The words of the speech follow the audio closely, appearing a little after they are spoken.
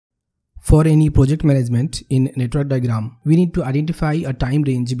For any project management in network diagram, we need to identify a time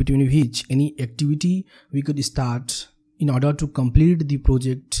range between which any activity we could start in order to complete the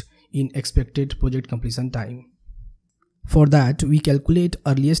project in expected project completion time. For that, we calculate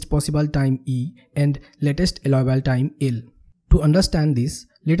earliest possible time E and latest allowable time L. To understand this,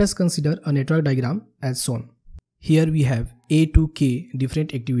 let us consider a network diagram as shown. Here we have A to K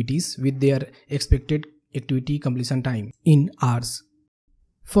different activities with their expected activity completion time in hours.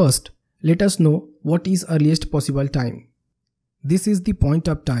 First, let us know what is earliest possible time. This is the point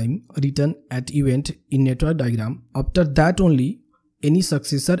of time written at event in network diagram. After that only any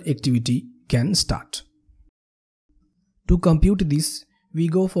successor activity can start. To compute this, we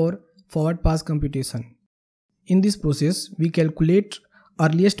go for forward pass computation. In this process, we calculate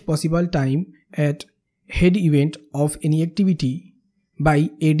earliest possible time at head event of any activity by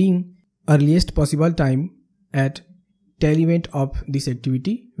adding earliest possible time at tail event of this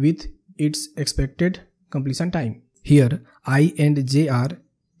activity with its expected completion time. Here I and J are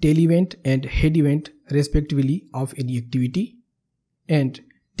tail event and head event respectively of any activity, and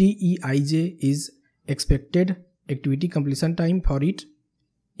TEIJ is expected activity completion time for it.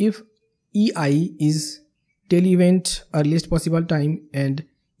 If EI is tail event earliest possible time and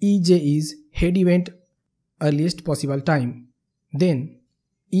EJ is head event earliest possible time, then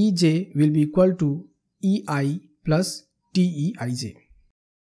EJ will be equal to EI plus TEIJ.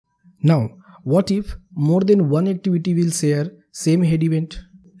 Now, what if more than one activity will share same head event?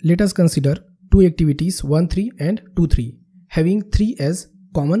 Let us consider two activities 1-3 and 2-3 having 3 as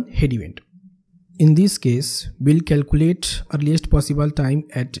common head event. In this case, we'll calculate earliest possible time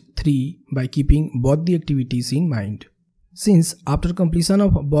at 3 by keeping both the activities in mind. Since after completion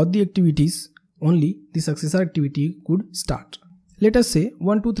of both the activities, only the successor activity could start. Let us say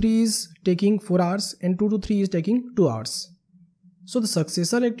 1-3 is taking 4 hours and 2-3 is taking 2 hours. So the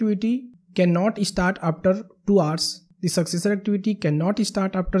successor activity cannot start after 2 hours. The successor activity cannot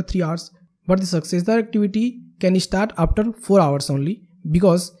start after 3 hours. But the successor activity can start after 4 hours only,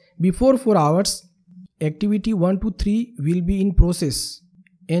 because before 4 hours, activity 1-3 will be in process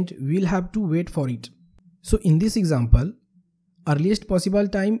and we'll have to wait for it. So in this example, earliest possible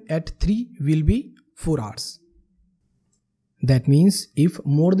time at 3 will be 4 hours. That means if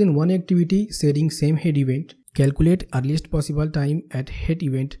more than one activity sharing same head event, calculate earliest possible time at head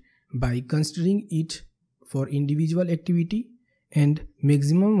event by considering it for individual activity, and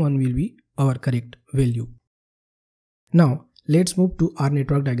maximum one will be our correct value. Now let's move to our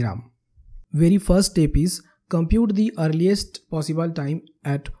network diagram. Very first step is compute the earliest possible time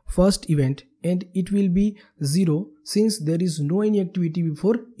at first event, and it will be 0 since there is no any activity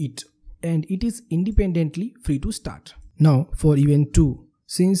before it and it is independently free to start. Now for event 2,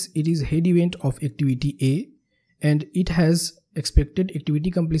 since it is head event of activity A and it has expected activity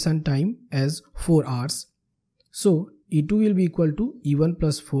completion time as 4 hours, so E2 will be equal to E1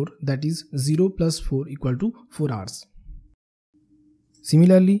 plus 4, that is 0 plus 4 equal to 4 hours.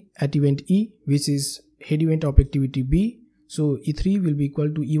 Similarly, at event E, which is head event of activity B, so E3 will be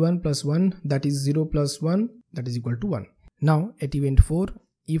equal to E1 plus 1, that is 0 plus 1, that is equal to 1. Now at event 4,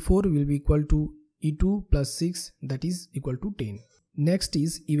 E4 will be equal to E2 plus 6, that is equal to 10. Next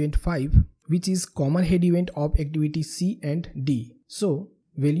is event 5, which is common head event of activity C and D. So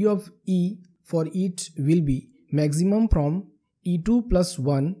value of E for it will be maximum from E2 plus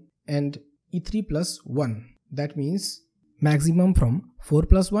 1 and E3 plus 1. That means maximum from 4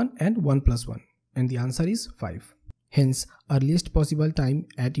 plus 1 and 1 plus 1, and the answer is 5. Hence earliest possible time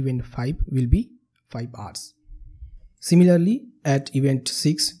at event 5 will be 5 hours. Similarly, at event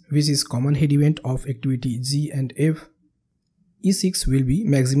 6, which is common head event of activity G and F, E6 will be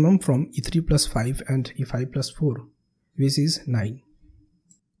maximum from E3 plus 5 and E5 plus 4, which is 9.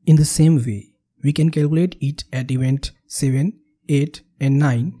 In the same way, we can calculate it at event 7, 8 and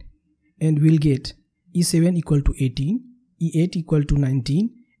 9, and we'll get E7 equal to 18, E8 equal to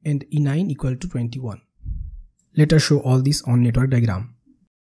 19 and E9 equal to 21. Let us show all this on network diagram.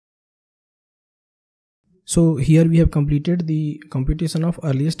 So here we have completed the computation of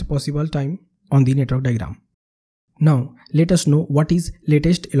earliest possible time on the network diagram. Now let us know what is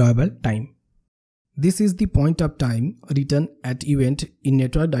latest allowable time. This is the point of time written at event in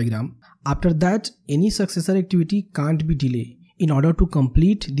network diagram. After that, any successor activity can't be delayed in order to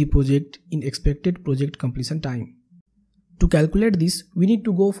complete the project in expected project completion time. To calculate this, we need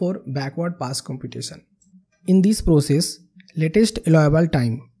to go for backward pass computation. In this process, latest allowable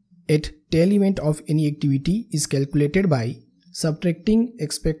time at tail event of any activity is calculated by subtracting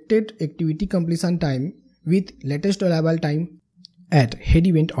expected activity completion time with latest allowable time at head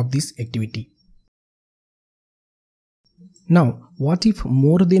event of this activity. Now, what if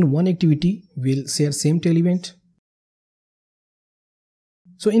more than one activity will share same tail event?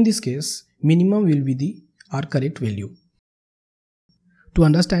 So in this case, minimum will be our correct value. To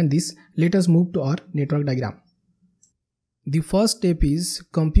understand this, let us move to our network diagram. The first step is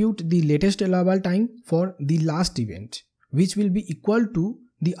compute the latest allowable time for the last event, which will be equal to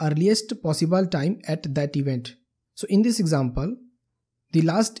the earliest possible time at that event. So in this example, the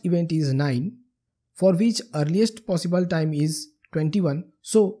last event is 9, for which earliest possible time is 21.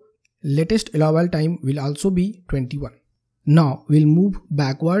 So latest allowable time will also be 21. Now we'll move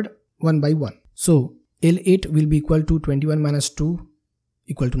backward one by one. So L8 will be equal to 21 minus 2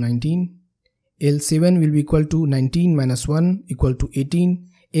 equal to 19. L7 will be equal to 19 minus 1 equal to 18.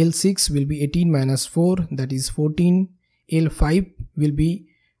 L6 will be 18 minus 4, that is 14. L5 will be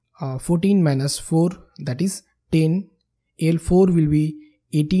 14 minus 4, that is 10. L4 will be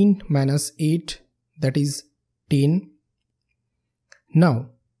 18 minus 8, that is 10. Now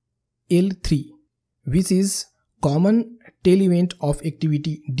L3, which is common tail event of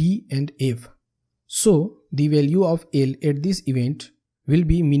activity D and F. So the value of L at this event will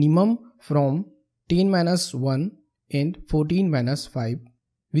be minimum from 10 minus 1 and 14 minus 5,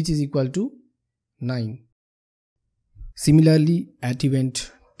 which is equal to 9. Similarly, at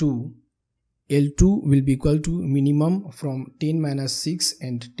event 2, L2 will be equal to minimum from 10 minus 6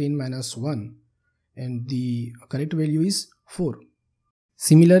 and 10 minus 1, and the correct value is 4.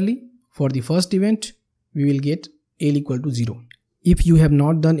 Similarly, for the first event, we will get L equal to 0. If you have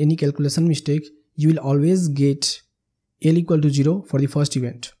not done any calculation mistake, you will always get L equal to 0 for the first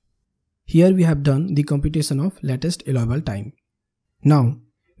event. Here we have done the computation of latest allowable time. Now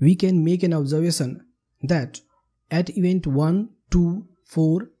we can make an observation that at event 1, 2,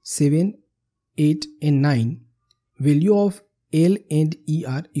 4, 7, 8 and 9, value of L and E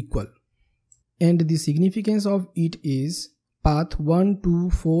are equal. And the significance of it is path 1,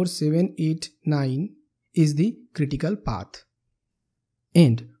 2, 4, 7, 8, 9 is the critical path.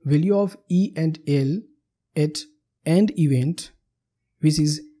 And value of E and L at end event, which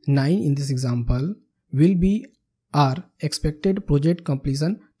is 9 in this example, will be our expected project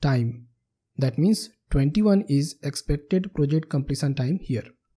completion time. That means 21 is expected project completion time here.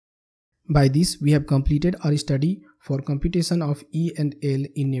 By this, we have completed our study for computation of E and L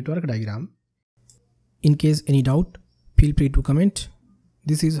in network diagram. In case any doubt, feel free to comment.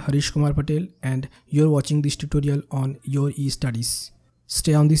 This is Harish Kumar Patel and you're watching this tutorial on Your E-Studies.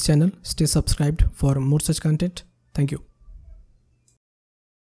 Stay on this channel, stay subscribed for more such content. Thank you.